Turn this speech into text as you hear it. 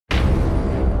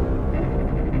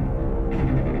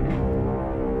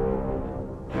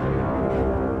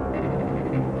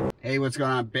Hey, what's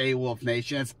going on, Beowulf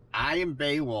Nations? I am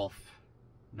Beowulf.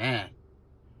 Man,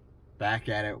 back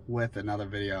at it with another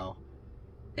video.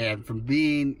 And from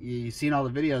being, you've seen all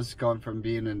the videos going from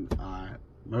being in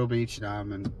Myrtle Beach, now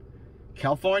I'm in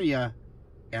California.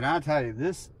 And I'll tell you,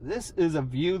 this is a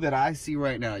view that I see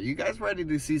right now. You guys ready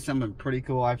to see something pretty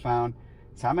cool I found?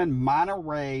 So I'm in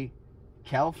Monterey,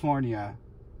 California.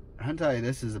 I'll tell you,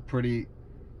 this is a pretty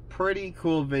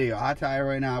cool video. I'll tell you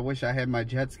right now, I wish I had my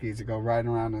jet skis to go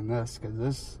riding around in this,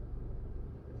 because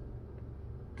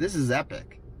this is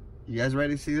epic. You guys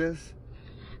ready to see this?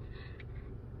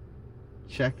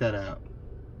 Check that out.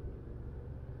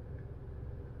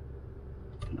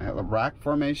 The rock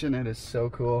formation, it is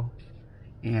so cool.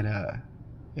 And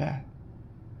yeah,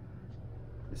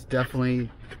 it's definitely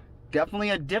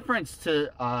a difference to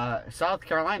South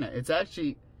Carolina. It's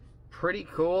actually pretty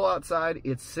cool outside.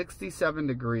 It's 67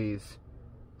 degrees.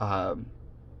 I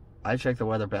checked the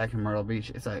weather back in Myrtle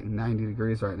Beach. It's like 90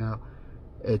 degrees right now.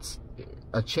 It's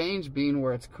a change being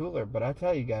where it's cooler, but I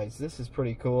tell you guys, this is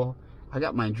pretty cool. I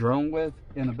got my drone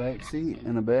in the back seat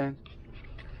in the bag.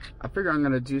 I figure I'm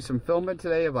gonna do some filming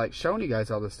today of like showing you guys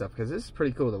all this stuff, because this is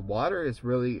pretty cool. The water is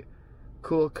really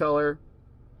cool color.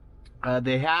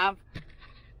 They have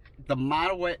the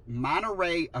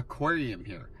Monterey Aquarium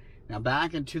here. Now,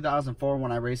 back in 2004,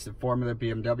 when I raced the Formula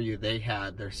BMW, they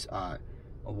had their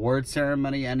award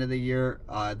ceremony end of the year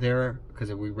there,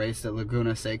 because we raced at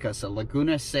Laguna Seca. So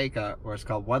Laguna Seca, or it's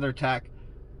called WeatherTech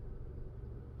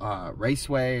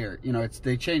Raceway, or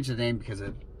they changed the name because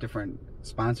of different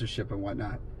sponsorship and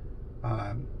whatnot.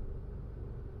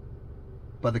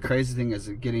 But the crazy thing is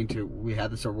we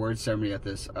had this award ceremony at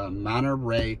this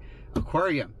Monterey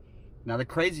Aquarium. Now, the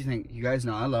crazy thing, you guys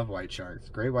know I love white sharks.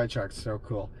 Great white sharks, so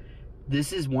cool.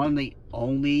 This is one of the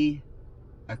only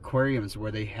aquariums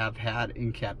where they have had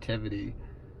in captivity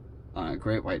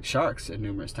great white sharks at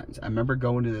numerous times. I remember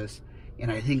going to this,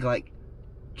 and I think like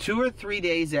 2 or 3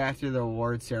 days after the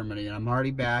award ceremony, and I'm already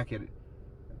back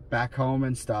home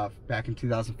and stuff, back in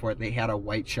 2004, they had a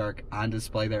white shark on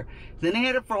display there. Then they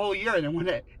had it for a whole year, and then when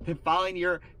the following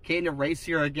year came to race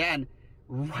here again,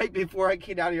 right before I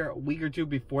came out here, a week or two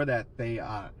before that, they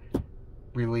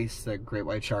released the great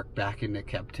white shark back into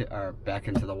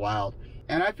the wild.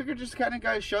 And I figured just kind of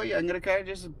guys show you. I'm gonna kind of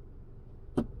just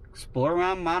explore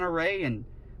around Monterey and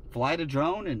fly the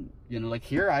drone, and like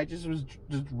here I just was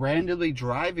just randomly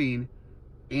driving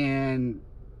and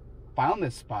found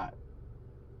this spot,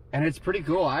 and it's pretty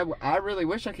cool. I really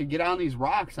wish I could get on these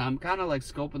rocks. I'm kind of like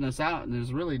scoping this out, and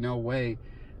there's really no way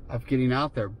of getting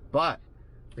out there. But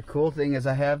the cool thing is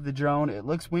I have the drone. It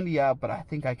looks windy out, but I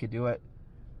think I could do it.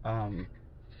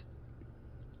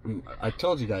 I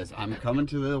told you guys, I'm coming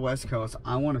to the West Coast.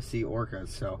 I want to see orcas,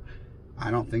 so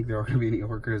I don't think there are going to be any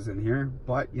orcas in here,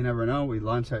 but you never know. We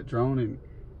launched that drone and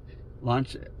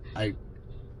I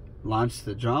launched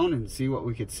the drone and see what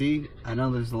we could see. I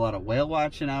know there's a lot of whale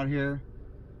watching out here,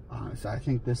 so I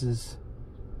think this is,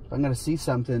 if I'm going to see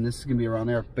something, this is going to be around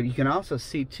there. But you can also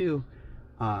see too,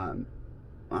 I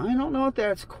don't know if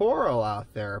that's coral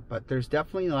out there, but there's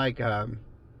definitely like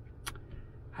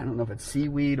I don't know if it's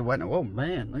seaweed or whatnot. Oh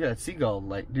man, look at that seagull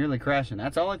like nearly crashing.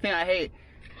 That's the only thing I hate.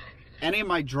 Any of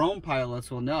my drone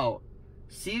pilots will know,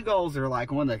 seagulls are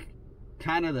like one of the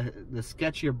kind of the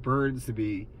sketchier birds to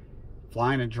be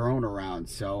flying a drone around.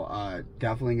 So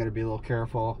definitely gonna be a little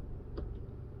careful.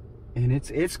 And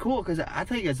it's cool, because I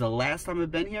think it's the last time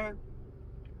I've been here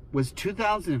was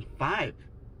 2005.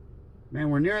 Man,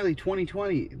 we're nearly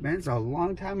 2020. Man, it's a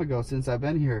long time ago since I've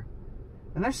been here.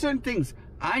 And there's certain things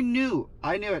I knew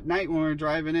at night when we were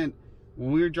driving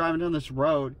down this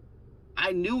road,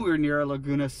 I knew we were near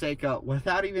Laguna Seca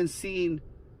without even seeing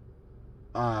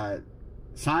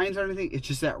signs or anything. It's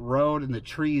just that road and the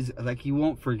trees, like you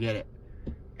won't forget it.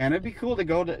 And it'd be cool to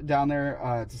go down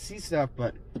there to see stuff,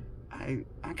 but I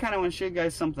kind of want to show you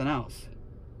guys something else.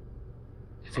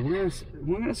 So we're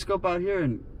gonna scope out here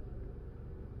and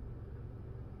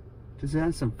just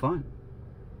have some fun.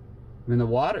 I mean, the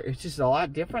water, it's just a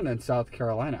lot different than South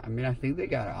Carolina. I mean, I think they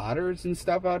got otters and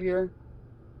stuff out here.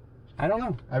 I don't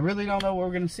know. I really don't know what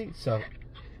we're going to see. So,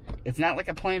 it's not like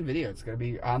a planned video. It's going to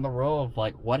be on the roll of,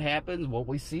 like, what happens, what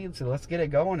we see. So, let's get it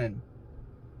going. And,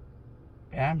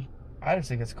 yeah, I just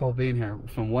think it's cool being here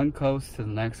from one coast to the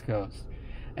next coast.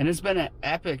 And it's been an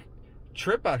epic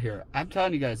trip out here. I'm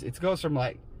telling you guys, it goes from,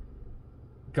 like,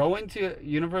 going to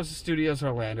Universal Studios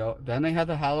Orlando. Then they had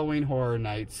the Halloween Horror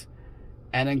Nights.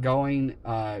 And then going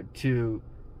to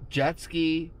jet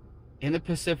ski in the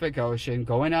Pacific Ocean,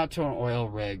 going out to an oil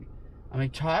rig. I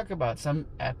mean, talk about some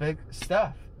epic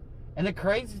stuff. And the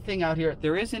crazy thing out here,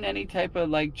 there isn't any type of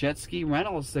like jet ski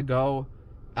rentals to go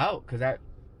out, because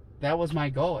that was my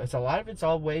goal. It's a lot of it's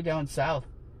all way down south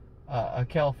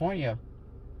California,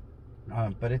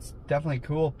 but it's definitely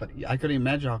cool. But I couldn't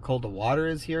imagine how cold the water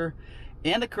is here.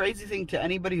 And the crazy thing, to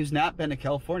anybody who's not been to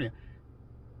California,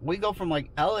 we go from like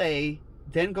LA,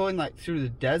 then going like through the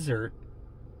desert,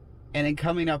 and then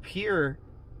coming up here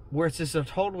where it's just a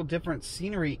total different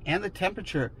scenery and the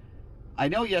temperature. I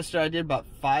know yesterday I did about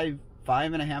five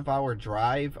and a half hour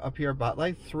drive up here, about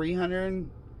like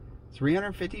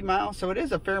 350 miles. So it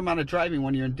is a fair amount of driving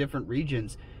when you're in different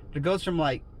regions. But it goes from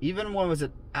like, even when it was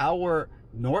an hour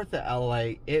north of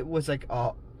LA, it was like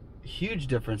a huge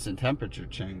difference in temperature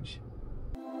change.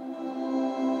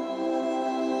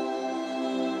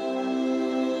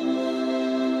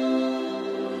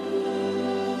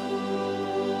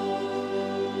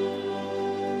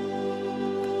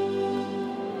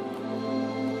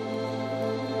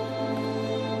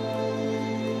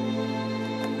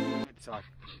 So I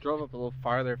drove up a little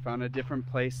farther, found a different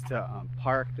place to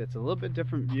park that's a little bit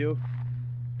different view.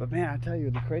 But man, I tell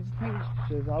you, the crazy thing is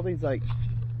there's all these like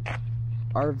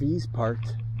RVs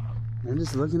parked. I'm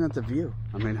just looking at the view.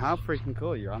 I mean, how freaking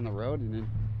cool. You're on the road and then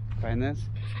find this.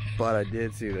 But I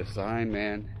did see the sign,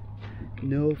 man.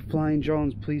 No flying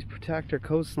drones, please protect our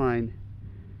coastline.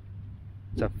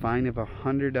 It's a fine of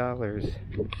 $100.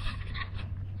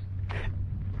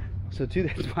 So to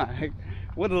that spot,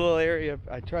 what a little area.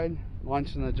 I tried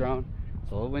launching the drone.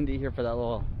 It's a little windy here for that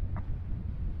little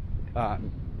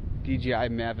DJI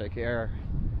Mavic Air.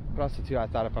 But also too, I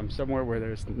thought if I'm somewhere where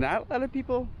there's not a lot of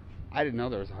people, I didn't know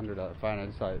there was a $100 fine. I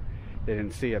just thought they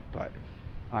didn't see it, but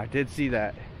I did see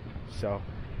that. So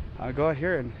I'll go out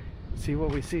here and see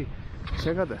what we see.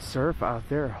 Check out the surf out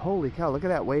there. Holy cow, look at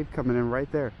that wave coming in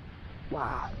right there.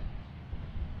 Wow.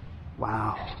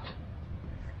 Wow.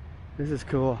 This is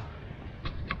cool.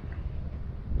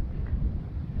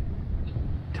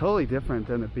 Totally different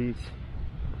than the beach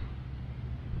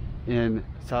in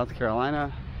South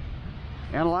Carolina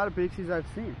and a lot of beaches I've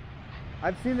seen.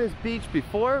 I've seen this beach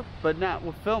before, but not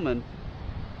with filming.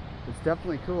 It's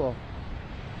definitely cool.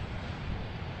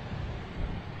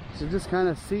 So just kind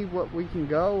of see what we can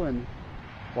go and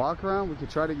walk around. We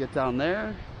could try to get down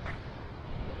there.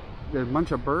 There's a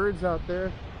bunch of birds out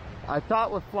there. I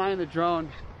thought with flying the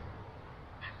drone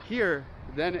here,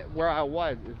 then where I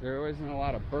was, there wasn't a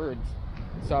lot of birds.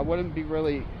 So I wouldn't be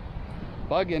really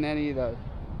bugging any of the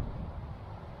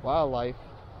wildlife.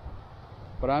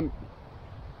 But I'm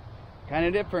kind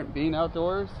of different being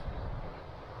outdoors.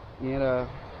 And it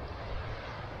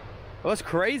was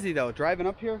crazy though, driving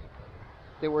up here.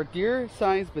 There were deer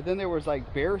signs, but then there was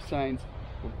like bear signs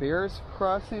with bears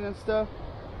crossing and stuff.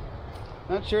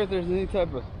 Not sure if there's any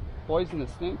type of poisonous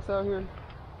snakes out here.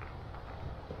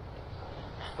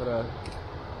 But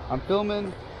I'm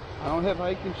filming. I don't have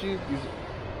hiking shoes. These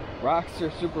rocks are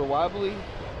super wobbly.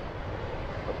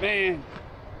 But man,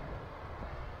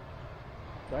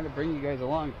 trying to bring you guys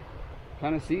along,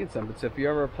 kind of seeing something. So if you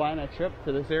ever plan a trip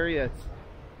to this area,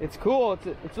 it's cool.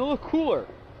 It's a little cooler.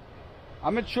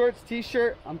 I'm in shorts,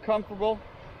 t-shirt. I'm comfortable.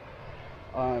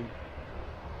 And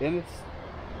it's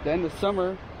the end of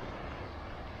summer.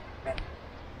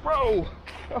 Bro!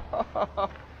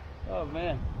 Oh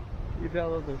man, you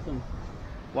tell that there's some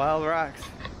wild rocks.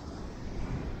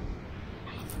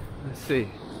 Let's see.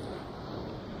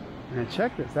 Man,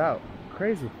 check this out.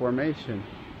 Crazy formation.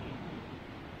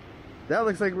 That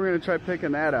looks like we're gonna try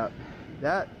picking that up.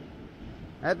 That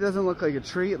doesn't look like a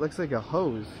tree. It looks like a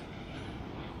hose.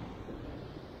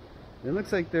 It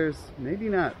looks like there's maybe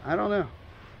not. I don't know.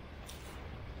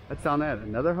 That's on that.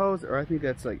 Another hose, or I think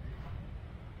that's like.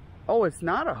 Oh, it's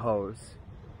not a hose.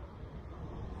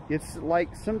 It's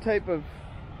like some type of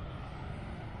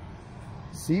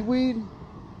seaweed,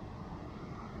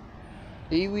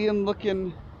 alien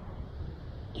looking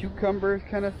cucumber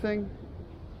kind of thing.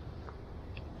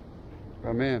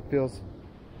 Oh man, it feels.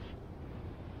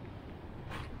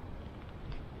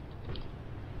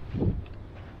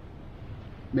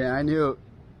 Man, I knew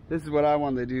this is what I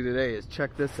wanted to do today, is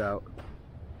check this out.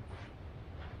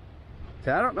 See,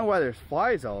 I don't know why there's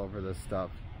flies all over this stuff.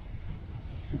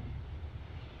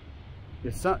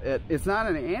 It's not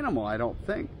an animal, I don't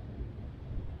think.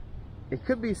 It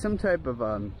could be some type of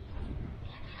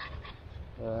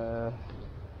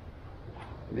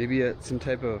maybe some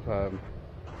type of what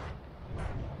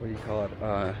do you call it?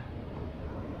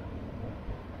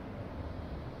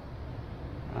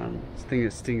 This thing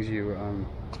that stings you.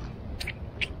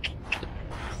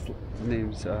 The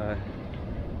name's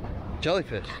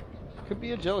jellyfish. Could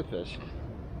be a jellyfish.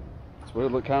 That's what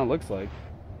it kind of looks like.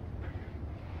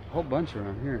 A whole bunch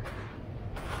around here.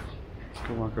 Let's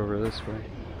go walk over this way.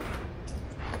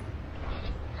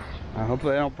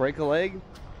 Hopefully I don't break a leg.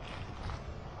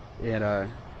 And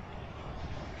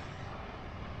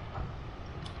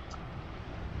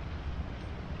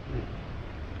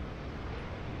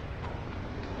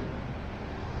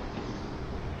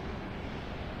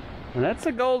and that's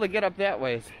the goal, to get up that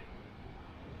way.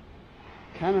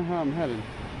 Kind of how I'm heading.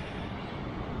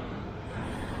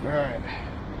 All right.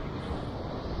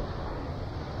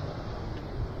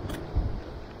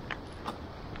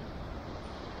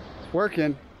 It's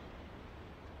working.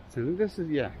 So this is,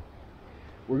 yeah,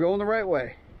 we're going the right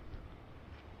way.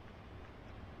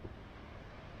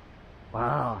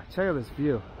 Wow, check out this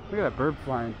view. Look at that bird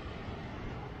flying.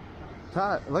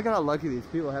 Todd, look at how lucky these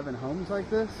people have in homes like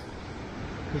this.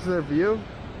 This is their view.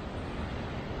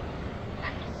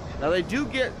 Now they do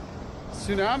get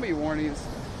tsunami warnings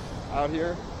out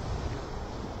here.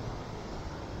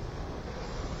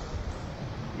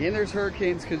 And there's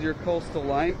hurricanes because you're coastal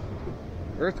line.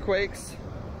 Earthquakes.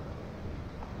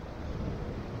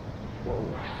 Whoa.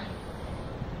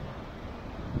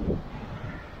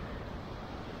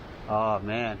 Oh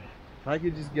man, if I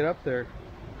could just get up there.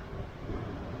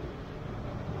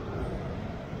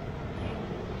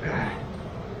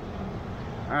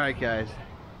 Alright guys,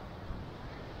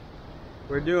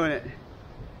 we're doing it.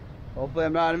 Hopefully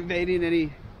I'm not invading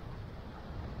any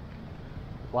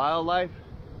wildlife.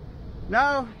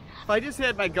 No, if I just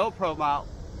had my GoPro mount,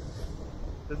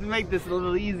 this would make this a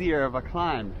little easier of a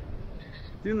climb.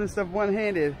 Doing this stuff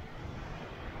one-handed.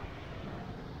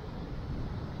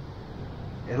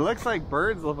 It looks like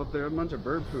birds live up there, a bunch of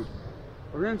bird poop.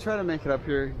 We're gonna try to make it up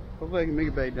here. Hopefully I can make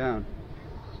it back down.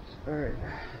 Alright.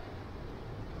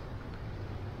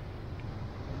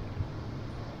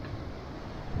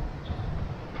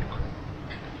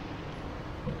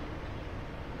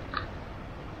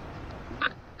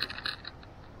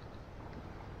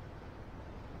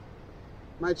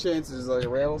 My chances is like a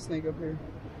rattlesnake up here.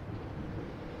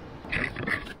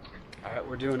 Alright,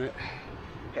 we're doing it.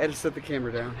 I had to set the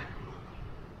camera down.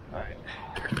 Alright.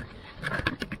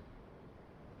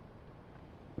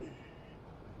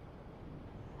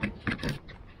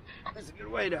 That's a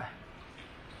good way to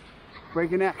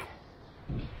break a neck.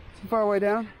 Too far way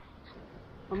down.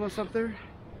 Almost up there.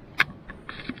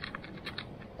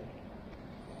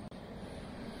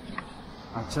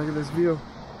 I'll check out this view.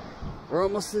 We're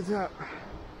almost to the top.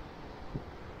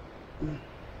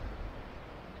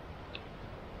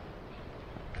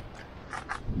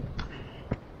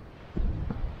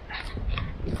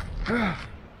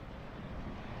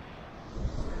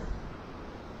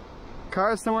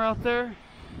 Car somewhere out there.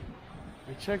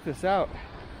 And check this out.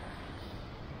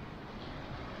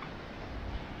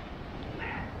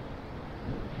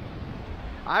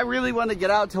 I really want to get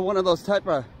out to one of those type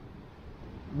of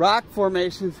rock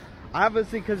formations.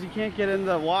 Obviously, because you can't get in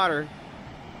the water.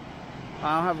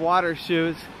 I don't have water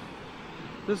shoes.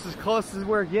 This is as close as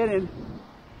we're getting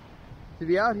to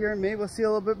be out here, and maybe we'll see a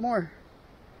little bit more.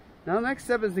 Now the next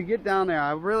step is to get down there.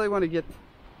 I really want to get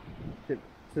to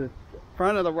the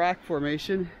front of the rock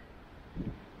formation.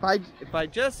 If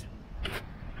I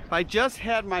just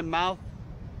had my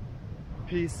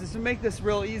mouthpiece, this would make this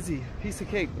real easy, piece of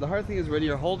cake. But the hard thing is when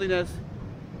you're holding this,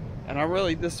 and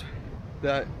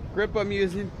the grip I'm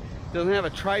using doesn't have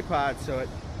a tripod, so it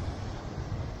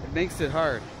makes it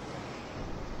hard.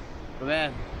 But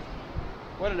man,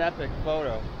 what an epic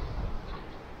photo.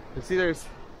 You see there's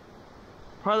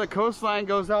part of the coastline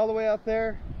goes all the way out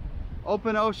there.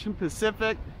 Open ocean,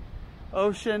 Pacific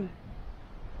Ocean.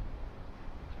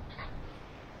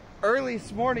 Early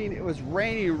this morning it was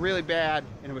raining really bad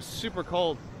and it was super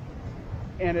cold.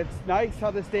 And it's nice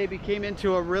how this day became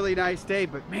into a really nice day,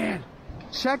 but man,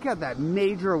 check out that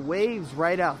major waves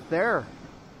right out there.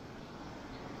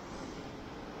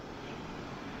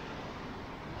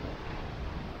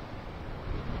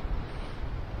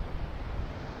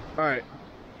 All right.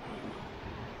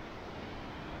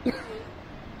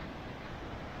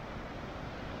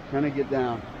 Trying to get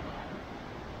down.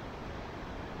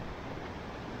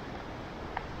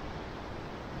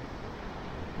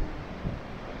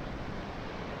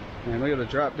 Man, look at the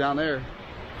drop down there.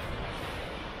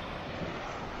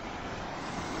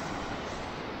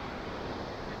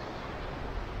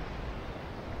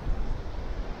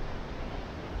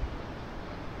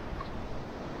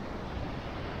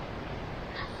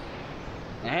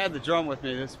 I had the drone with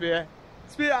me. This would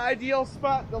be an ideal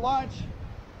spot to launch.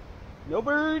 No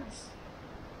birds.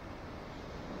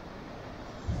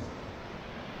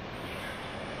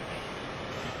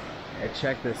 Hey,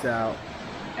 check this out.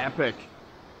 Epic.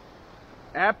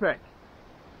 Epic.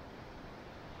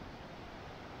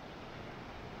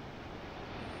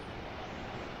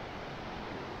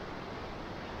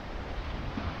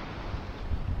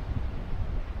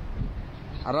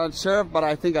 I'm not sure, but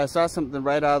I think I saw something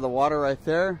right out of the water right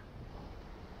there.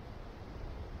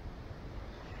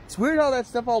 It's weird how that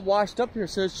stuff all washed up here.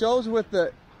 So it shows with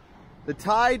the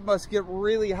tide must get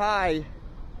really high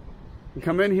and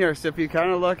come in here. So if you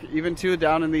kind of look even too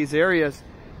down in these areas,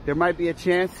 there might be a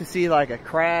chance to see like a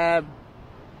crab,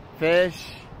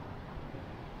 fish,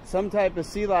 some type of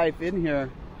sea life in here.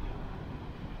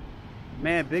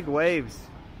 Man, big waves.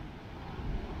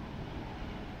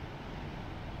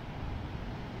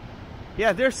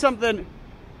 Yeah, there's something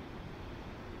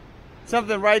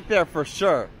right there for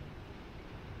sure.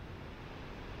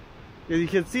 You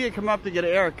can see it come up to get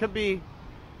air. It could be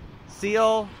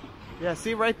seal. Yeah,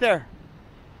 see right there.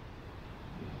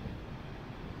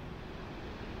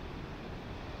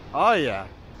 Oh yeah.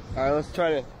 All right, let's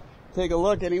try to take a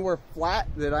look anywhere flat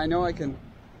that I know I can.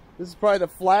 This is probably the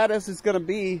flattest it's gonna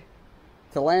be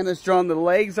to land this drone. The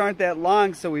legs aren't that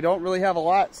long, so we don't really have a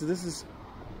lot. So this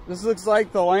looks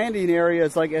like the landing area.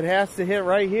 It's like it has to hit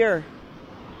right here.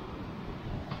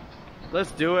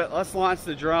 Let's do it. Let's launch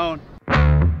the drone.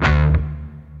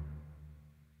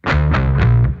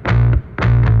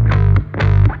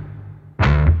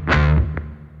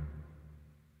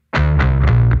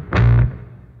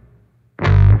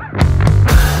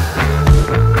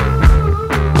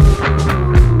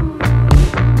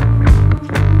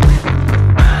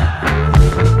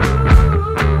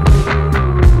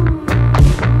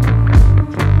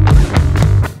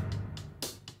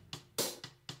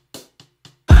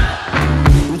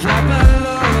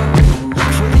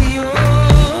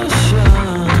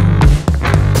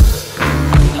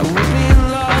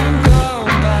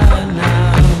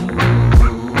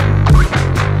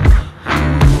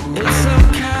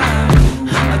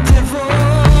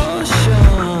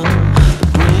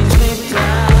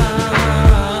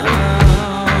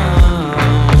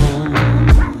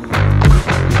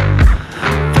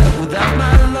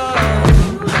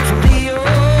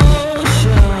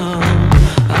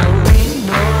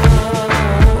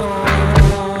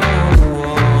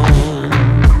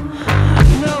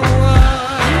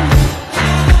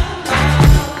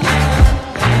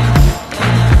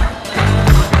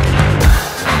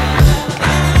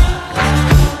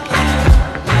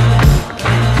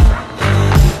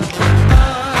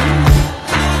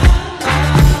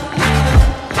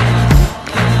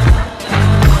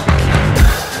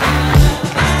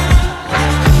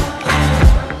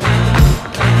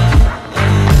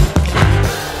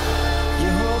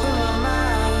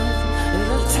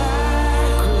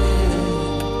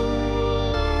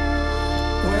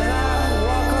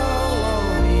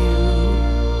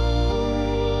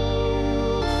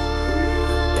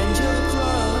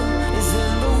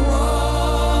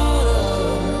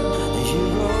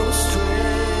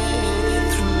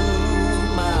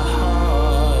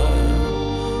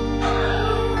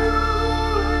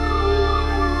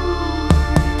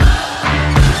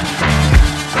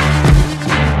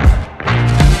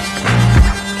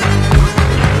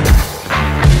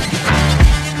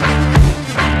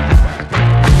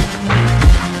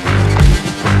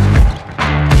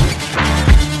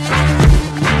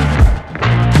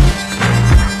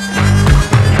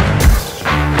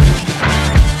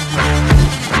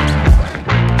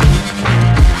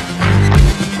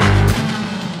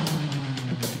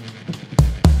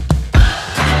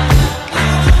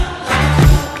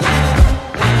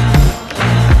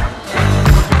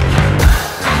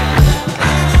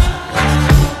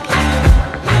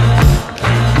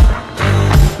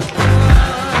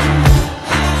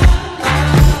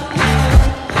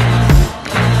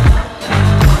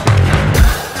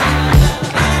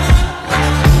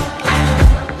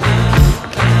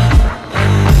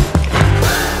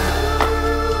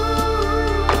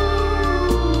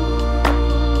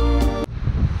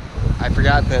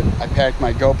 That I packed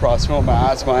my GoPro. I was filming my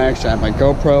Osmo action. I had my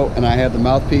GoPro and I had the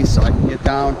mouthpiece so I can get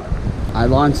down. I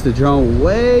launched the drone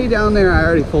way down there. I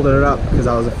already folded it up because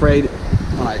I was afraid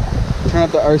when I turned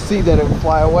up the RC that it would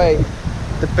fly away.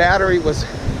 The battery was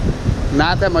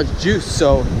not that much juice,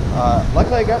 so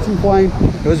luckily I got some flying.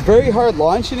 It was very hard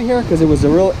launching here because it was a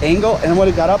real angle, and when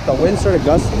it got up, the wind started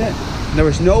gusting it. And there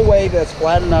was no way that's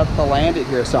flat enough to land it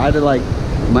here, so I had to like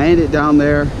land it down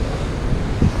there.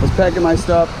 I was packing my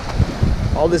stuff.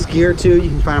 All this gear too, you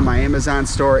can find on my Amazon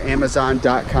store,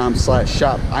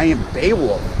 amazon.com/shop. I am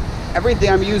Beowulf. Everything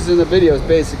I'm using in the video is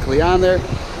basically on there.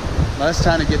 Now it's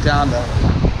time to get down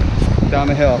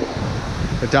the hill,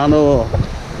 but down the little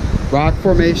rock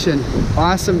formation.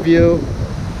 Awesome view.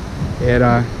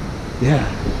 And yeah,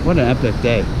 what an epic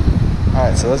day. All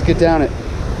right, so let's get down it.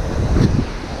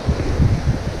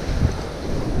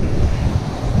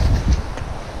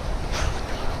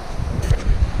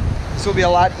 This will be a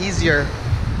lot easier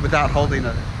without holding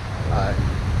a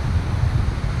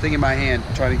thing in my hand,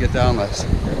 trying to get down this.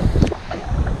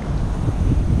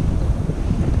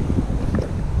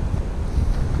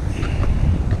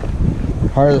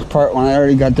 Hardest part when I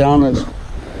already got down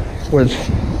was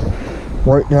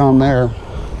right down there.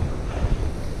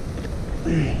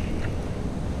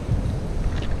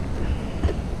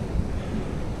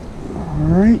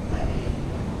 Alright.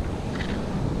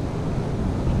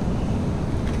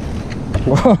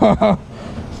 Whoa!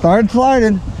 Started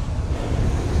sliding.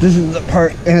 This is the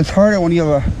part, and it's harder when you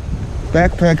have a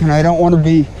backpack, and I don't want to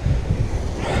be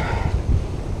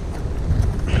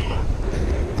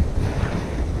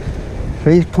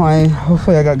face planting.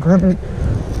 Hopefully I got grip.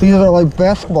 These are like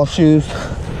basketball shoes.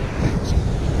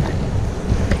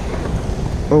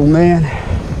 Oh man.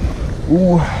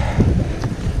 Ooh.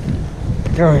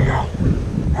 There we go.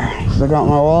 Still got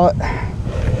my wallet.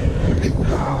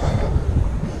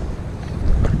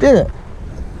 Did it.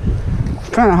 It's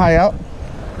kind of high up.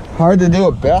 Hard to do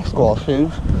with basketball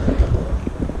shoes.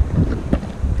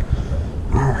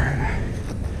 Alright.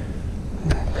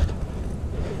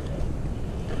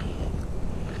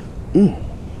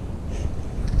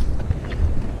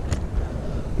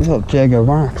 These little jagged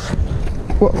marks.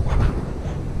 Whoa.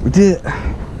 We did it.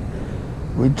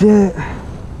 We did it.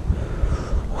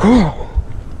 Whoa.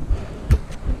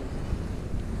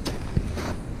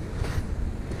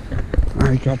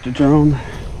 Alright, got the drone.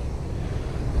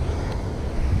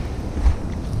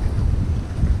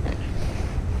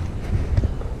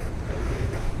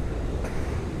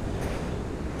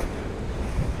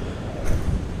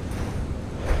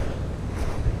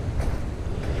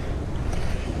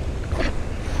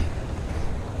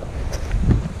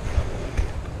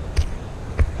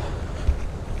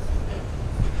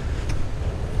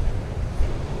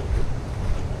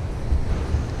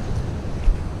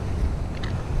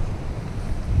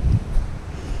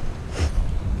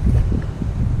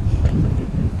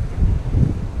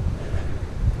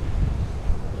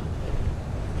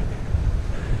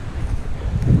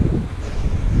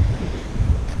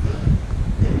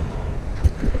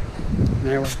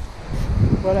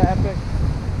 What an epic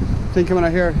thing coming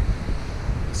out here.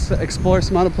 Explore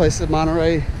some other places in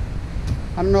Monterey.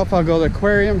 I don't know if I'll go to the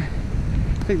aquarium.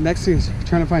 I think next thing is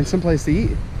trying to find some place to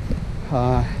eat.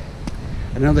 I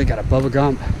know they got a Bubba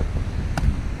Gump.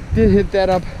 Did hit that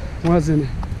up when I was in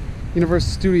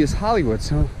Universal Studios Hollywood,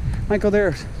 so might go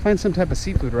there, find some type of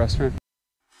seafood restaurant.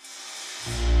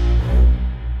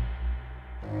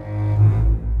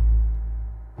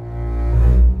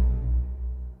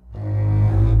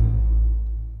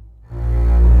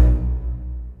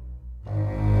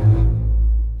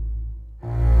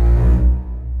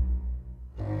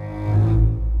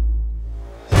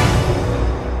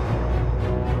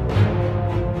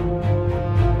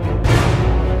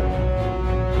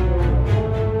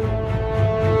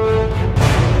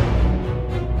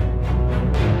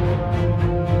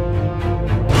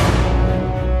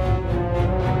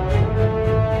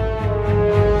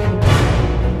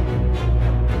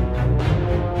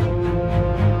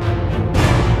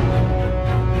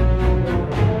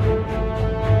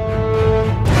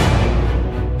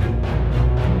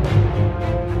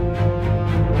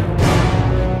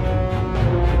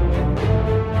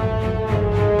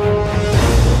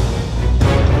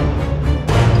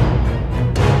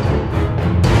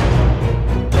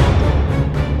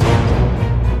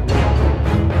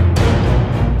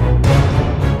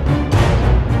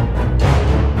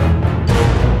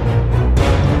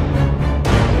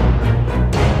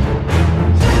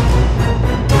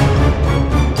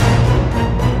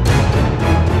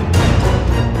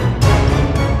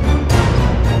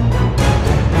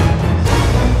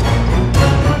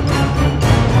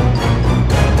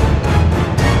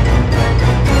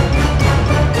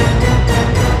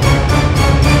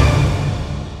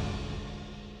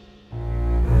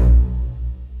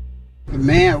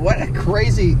 Man, what a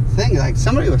crazy thing. Like,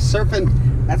 somebody was surfing.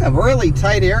 That's a really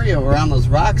tight area around those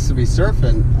rocks to be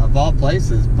surfing, of all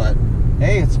places. But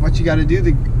hey, it's what you got to do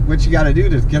to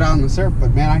get on the surf.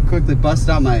 But man, I quickly busted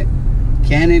out my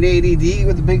Canon 80D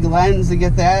with the big lens to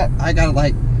get that. I got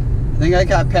like, I think I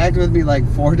got packed with me like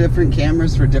 4 different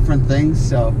cameras for different things.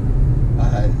 So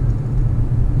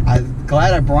I'm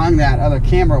glad I brought that other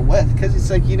camera with, because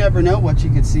it's like you never know what you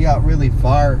could see out really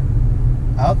far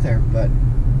out there. But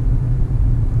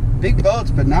big boats,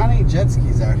 but not any jet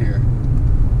skis out here.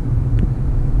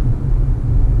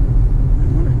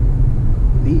 What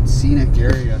a neat scenic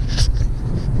area.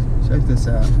 Check this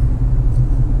out.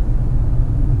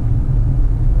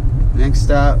 Next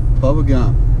stop, Bubba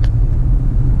Gump.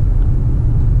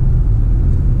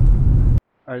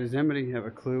 Alright, does anybody have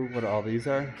a clue what all these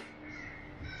are?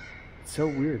 It's so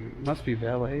weird. It must be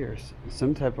valet or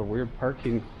some type of weird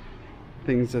parking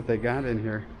things that they got in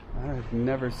here. I've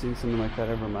never seen something like that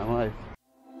ever in my life.